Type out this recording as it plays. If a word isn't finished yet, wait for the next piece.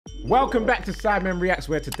Welcome back to Sidemen Reacts,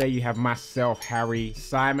 where today you have myself, Harry,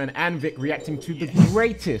 Simon, and Vic reacting to the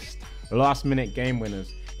greatest last-minute game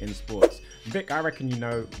winners in sports. Vic, I reckon you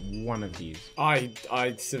know one of these. I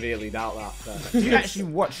severely doubt that. But... Do you actually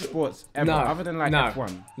watch sports ever, other than like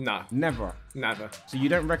F1? No. Never? Never. So you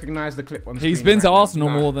don't recognize the clip on screen? He's been to Arsenal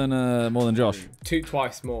No. more than Josh.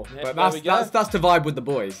 Twice more. Yeah, but that's to vibe with the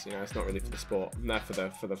boys. You know, it's not really for the sport. No, for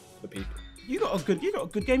the people. You got a good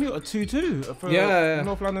game. You got a 2-2 for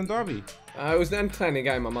North London derby. It was an entertaining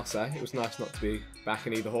game, I must say. It was nice not to be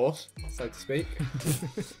backing either horse, so to speak.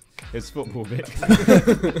 It's football, Vic. This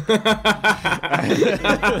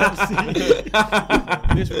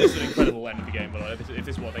was an incredible end of the game, but if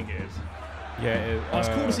this is what I think it is. Yeah, it is. It's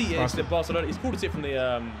cool to see it at Barcelona. It's cool to see it from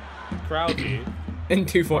the crowd view. In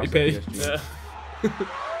 240p. Yeah.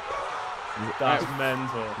 That's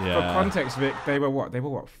mental. Yeah. For context, Vic, they were what?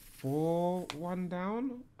 4-1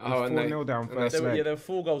 down? Oh, and 4-0 down first leg. Yeah, they were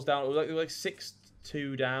 4 goals down. It was like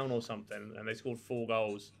 6-2 down or something, and they scored 4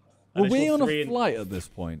 goals. Were we on a flight at this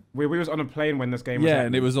point? We was on a plane when this game was happening.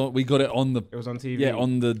 And it was on. We got it on the. It was on TV. Yeah,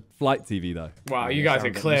 on the flight TV though. Wow, you guys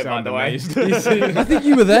are clear, by the way. I think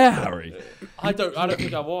you were there, Harry. I don't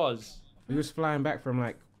think I was. We was flying back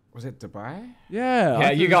from was it Dubai? Yeah.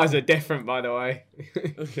 Yeah, you guys are different, by the way.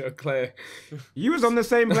 You're clear. You was on the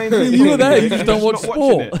same plane. You were there. You just don't watch not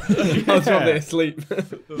sport. I was probably asleep.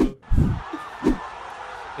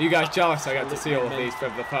 You guys jealous? I got to see all of these for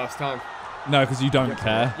the first time. No, because you don't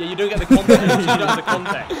care. Yeah, you don't get the context. You don't have the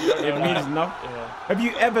context. It means nothing. Yeah. Have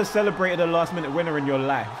you ever celebrated a last-minute winner in your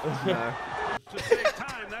life? No.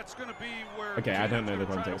 Okay, I don't know the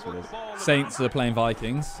context for this. Saints are playing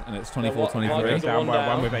Vikings, and it's 24-23. Vikings Down by 1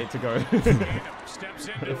 down. with 8 to go.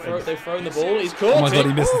 They've thrown the ball. He's caught Oh my god,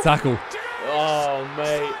 he missed the tackle. Oh,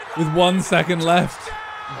 mate. With 1 second left.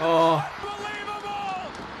 Oh.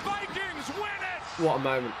 What a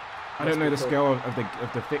moment. I don't know the scale of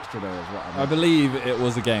the fixture though. Is what I believe it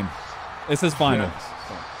was a game. It says final.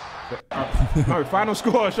 No, final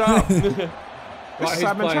score. Shut up. This is who's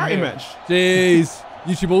Simon playing Charity here? match. Jeez.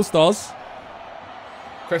 YouTube All Stars.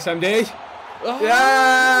 Chris MD. Oh.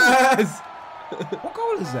 Yes! What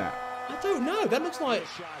goal is that? I don't know. That looks like...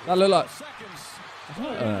 That looked like.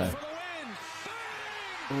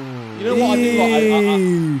 You know what I do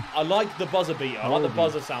like? I like the buzzer beater. I like the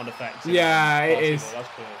buzzer sound effects. Yeah, it is. That's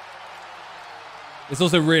cool. It's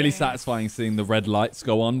also really satisfying seeing the red lights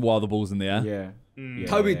go on while the ball's in the air. Yeah. Yeah,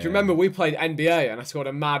 Toby, do you remember we played NBA and I scored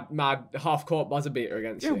a mad half-court buzzer beater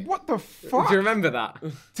against you? What the fuck? Do you remember that?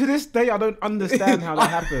 To this day, I don't understand how that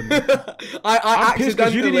happened. I'm pissed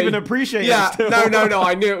 'cause you didn't even appreciate it still. No,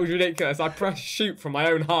 I knew it was ridiculous. I pressed shoot from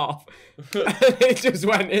my own half. And it just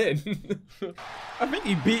went in. I think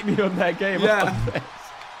you beat me on that game. Yeah.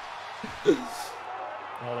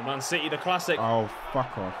 Oh, the Man City, the classic. Oh,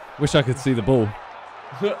 fuck off. Wish I could see the ball.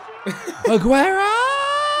 Aguero!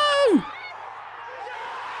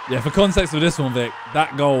 Yeah, for context of this one, Vic,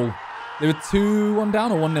 that goal, they were 2-1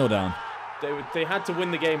 down or 1-0 down? They had to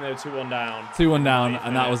win the game. They were 2-1 down. 2-1 down,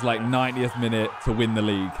 and that was like 90th minute to win the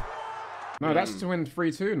league. No, that's to win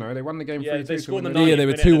 3-2. No, they won the game 3-2. they scored to win the the Yeah, league. they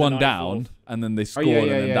were 2-1 down, and then they scored, yeah, and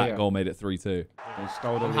then yeah, that yeah. goal made it 3-2. They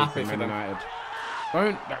stole the league happy from for Man them. United.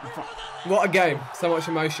 Don't. What a game. So much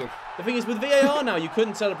emotion. The thing is, with VAR now, you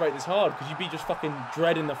couldn't celebrate this hard because you'd be just fucking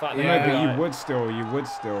dreading the fact that... No, but you would still. You would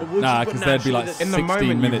still. But would Nah, you- but because there'd be like naturally, In the moment 16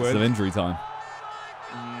 you minutes would. of injury time.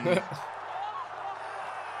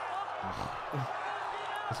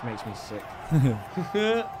 This makes me sick.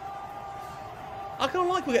 I kind of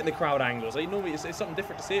like we're getting the crowd angles. Like, normally it's something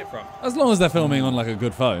different to see it from. As long as they're filming on like a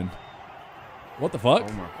good phone. What the fuck?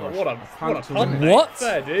 Oh my Oh, gosh. what a punt to punt, win it. mate. What?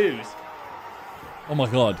 Fair dues. Oh my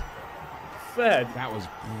god. Fair. That was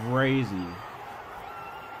crazy.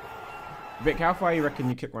 Vic, how far you reckon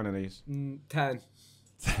you kick one of these? 10.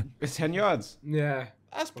 It's 10 yards. Yeah.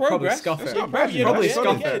 That's I'll probably progress. scuff That's it. not bad. You Probably know,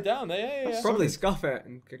 scuff get it. it down there. Yeah. Probably scuff it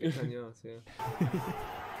and kick it 10 yards, yeah.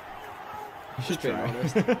 You should Being try.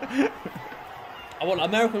 honest. I want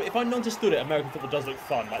American. If I understood it, American football does look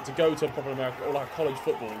fun. Like to go to a proper American or like college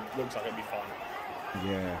football looks like it'd be fun.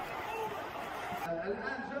 Yeah.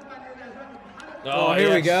 Oh, here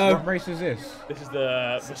we yes. go. What race is this? This is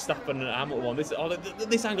the Verstappen and Hamilton one.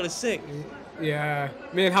 This angle is sick. Yeah.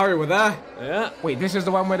 Me and Harry were there. Yeah. Wait, this is the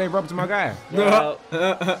one where they robbed my guy? Well,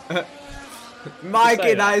 Mikey,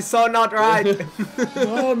 say that is so not right.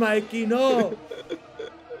 no, Mikey, no.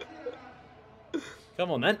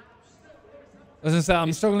 Come on, then. As I said,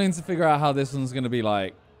 I'm struggling to figure out how this one's going to be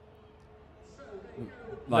like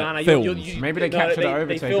Nah, filmed. Maybe they captured the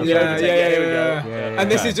overtake. filmed the Yeah, overtake. yeah, Here we yeah, go. yeah. And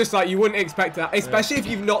this is just like, you wouldn't expect that, especially if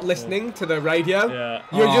you're not listening to the radio. Yeah.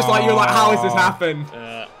 You're just like, how has this happened?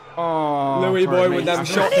 Yeah. Oh, Louis bro, boy mate, with them I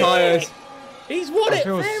shot feel- tyres. He's won I it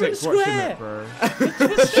feel fair and sick watching square. it, bro.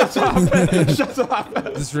 Shut up. Shut up.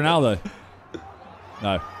 Is this Ronaldo?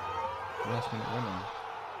 No. Last minute winner.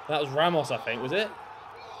 That was Ramos, I think, was it?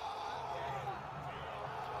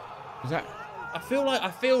 Is that? I feel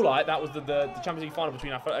like that was the Champions League final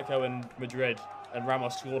between Atletico and Madrid, and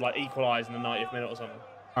Ramos scored like equalised in the 90th minute or something.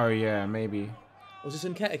 Oh yeah, maybe. Was this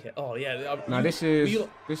Nketiah? Oh yeah. No, this is.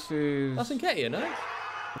 That's Nketiah, no?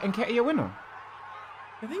 Nketiah winner.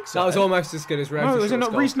 I think so. That was almost as good as Reds. No, was it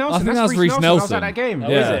not Reece Nelson? I think That's that's Reece I was Nelson. at that game. Oh,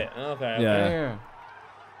 Yeah. is it? Okay. Yeah. Yeah.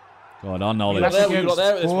 God, our You knowledge. were That's there, against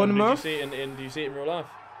at this one. Did you Bournemouth? see it in? Do you see it in real life?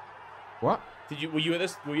 What? Were you at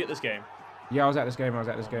this game? Yeah, I was at this game.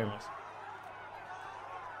 Nice.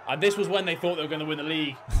 And this was when they thought they were going to win the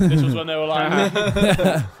league. This was when they were like,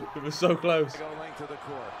 it was so close.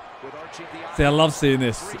 See, I love seeing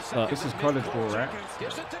this. This is college ball, right?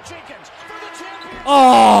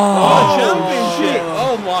 Oh! Championship!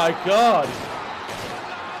 Oh my god!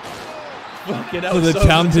 Fucking hell, For the so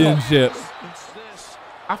championship.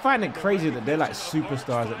 I find it crazy that they're like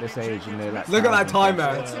superstars at this age and they're like. Look at that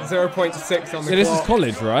talented. timer. 0.6 on the Yeah, this is clock.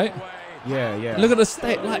 college, right? Yeah, yeah. Look at the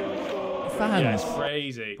state, like, fans. Yeah, it's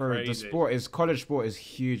crazy. Bro, crazy. the sport is college sport is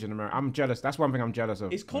huge in America. I'm jealous. That's one thing I'm jealous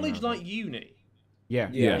of. Is college like uni? Yeah.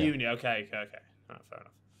 Yeah. Uni, okay. Right, fair enough.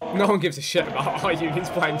 No one gives a shit about our unions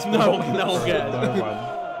playing sport. No one cares. No one.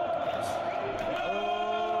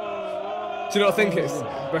 Do you not think it's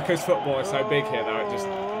because football is so big here, though?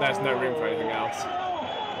 There's no room for anything else.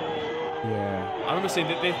 Yeah. I remember seeing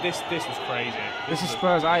that this was crazy. This is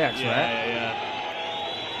Spurs Ajax, right? Yeah.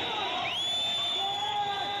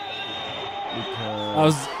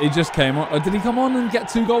 Because, He just came on. Did he come on and get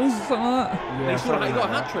 2 goals or something like that? yeah, He something got a like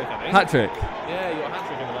hat trick, I think. Hat trick. Yeah, he got a hat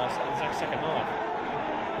trick in the second half.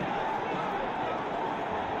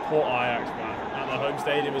 Poor Ajax, man. At the home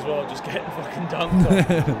stadium as well, just getting fucking dunked on.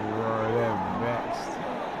 that. Bro, they're vexed.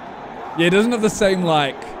 Yeah, it doesn't have the same,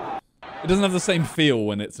 like... It doesn't have the same feel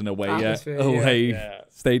when it's an away Yeah.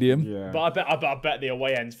 stadium. Yeah. But I bet the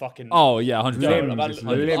away end's fucking... Oh, yeah, 100%. Limbs, I've it's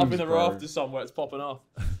been limbs, up in the bro. rafters somewhere, it's popping off.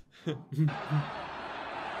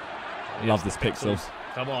 Love this pixel.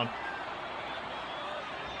 Come on.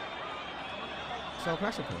 So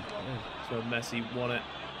classical. So Messi won it.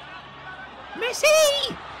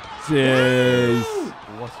 Jeez.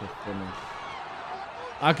 What a finish.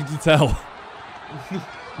 How could you tell?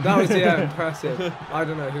 That was, impressive. I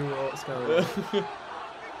don't know what's going on.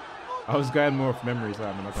 I was going more off memory,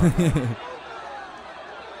 Simon. I can't lie.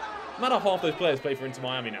 No matter half those players play for Inter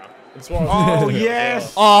Miami now. And Suarez Oh,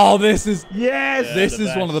 yes. Oh, this is... Yes. Yeah. This the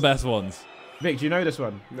is one of the best. best ones. Vic, do you know this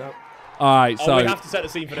one? No. All right, Oh, so... we have to set the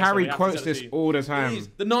scene for this. Harry one. We have to quotes set the this scene. all the It time. is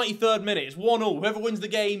the 93rd minute. It's 1-1. Whoever wins the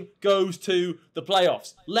game goes to the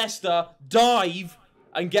playoffs. Leicester dive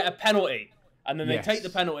and get a penalty. And then they Yes. take the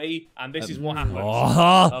penalty, and this is what happens.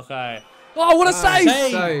 Oh, Okay. oh what a save!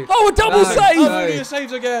 Save. Oh, a double Save. save! Oh, Mourinho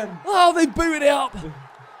saves again. Oh, they booted it up.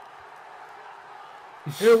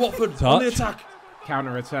 Here, Watford on the Touch. attack.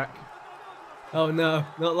 Counter attack. Oh, no.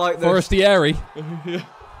 Not like this. Forestieri.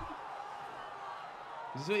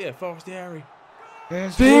 Is it? Yeah, Forestieri.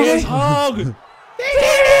 There's Ding. Hog.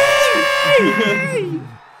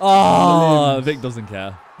 Oh, Vic doesn't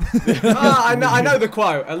care. I know the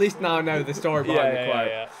quote. At least now I know the story behind the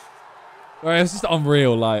quote. Right, it's just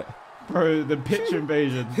unreal, like... Bro, the pitch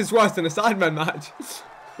invasion. It's worse than a Sidemen match.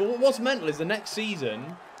 But what's mental is the next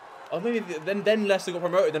season, or maybe then Leicester got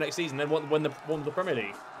promoted the next season, then won the Premier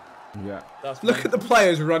League. Yeah. That's Look at the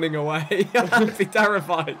players running away. I'd be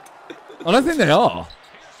terrified. I don't think they are.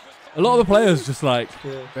 A lot of the players just like...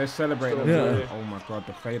 They're celebrating. Yeah. Oh my god,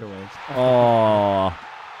 the fadeaway. Oh.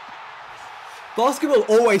 Basketball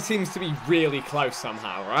always seems to be really close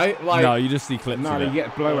somehow, right? Like, No, you just see clips No, of you it.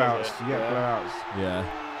 get blowouts. You get blowouts. Yeah.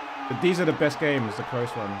 But these are the best games, the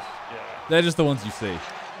close ones. They're just the ones you see.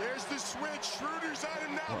 There's the switch. Schroeder's at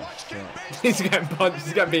him now. Watch King Bates. he's getting punched.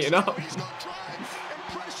 He's getting beaten up. He's not trying.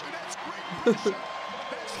 Impression. That's great. Pressure.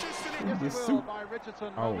 That's just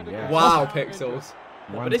an Oh yeah. Wow, pixels.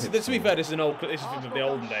 One But this is, pixel. to be fair, this is from the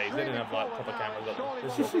olden days. They didn't have like proper cameras up.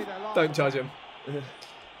 This is Don't judge him. A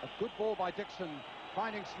good ball by Dixon,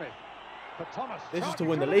 finding Smith. For Thomas. This is to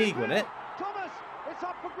win the league, wasn't it? Thomas, it's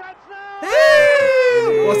up for grabs now.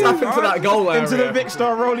 What's happened to that goal area? Into the Vic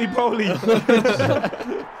Star roly poly. An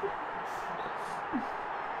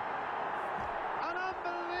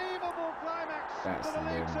unbelievable climax That's to the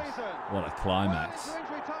league limbs. season. What a climax. Well,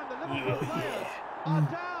 into injury time, the Liverpool players are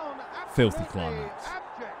down. Filthy absolutely climax.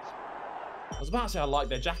 abject. I was about to say I like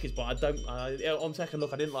their jackets, but I don't. On second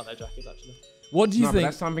look, I didn't like their jackets actually. What do you No, but think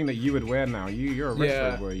that's something that you would wear now. You're a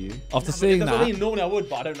retro boy, you. after seeing That's what I that? mean. Normally I would,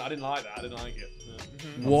 but I didn't like that. I didn't like it.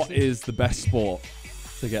 Yeah. What is the best sport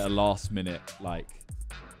to get a last minute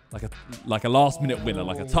like a last minute winner,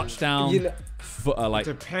 like a touchdown? You know, Like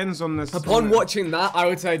Depends on the. upon watching that, I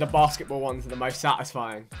would say the basketball ones are the most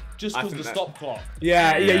satisfying. Just I because of think the that- stop clock.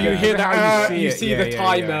 Yeah, you Yeah. hear How that, you see you it. see Yeah, the yeah,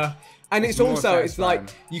 timer. yeah. And It's it's more also, it's like,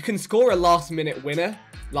 satisfying. you can score a last minute winner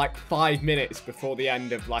like 5 minutes before the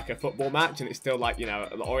end of like a football match, and it's still like, you know,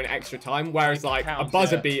 or in extra time. Whereas like counts, a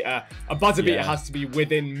buzzer yeah. beater Yeah. has to be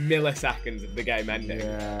within milliseconds of the game ending.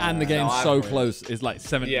 Yeah. and the game's I so agree. close. It's like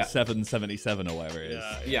 77, 77 or whatever it is.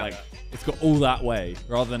 Yeah. Like it's got all that way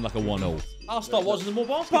rather than like a 1-0. I'll start watching some more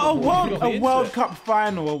But basketball. a World Cup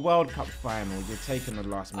final, you're taking the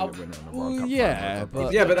last minute winner in a World Cup yeah, final.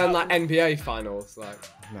 but Yeah, but then like NBA finals, like.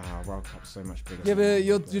 Nah, World Cup's so much bigger. yeah, than but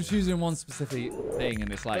you're that. choosing one specific thing,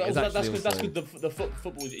 and it's like it's That's actually because also, the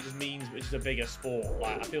football it just means it's just a bigger sport.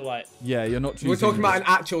 Like I feel like yeah, you're not choosing. We're talking about an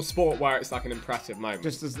actual sport where it's like an impressive moment.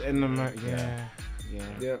 Just as in the yeah.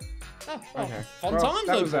 Yeah. Okay. fun Well, times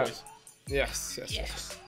that though, was that. boys. Yes.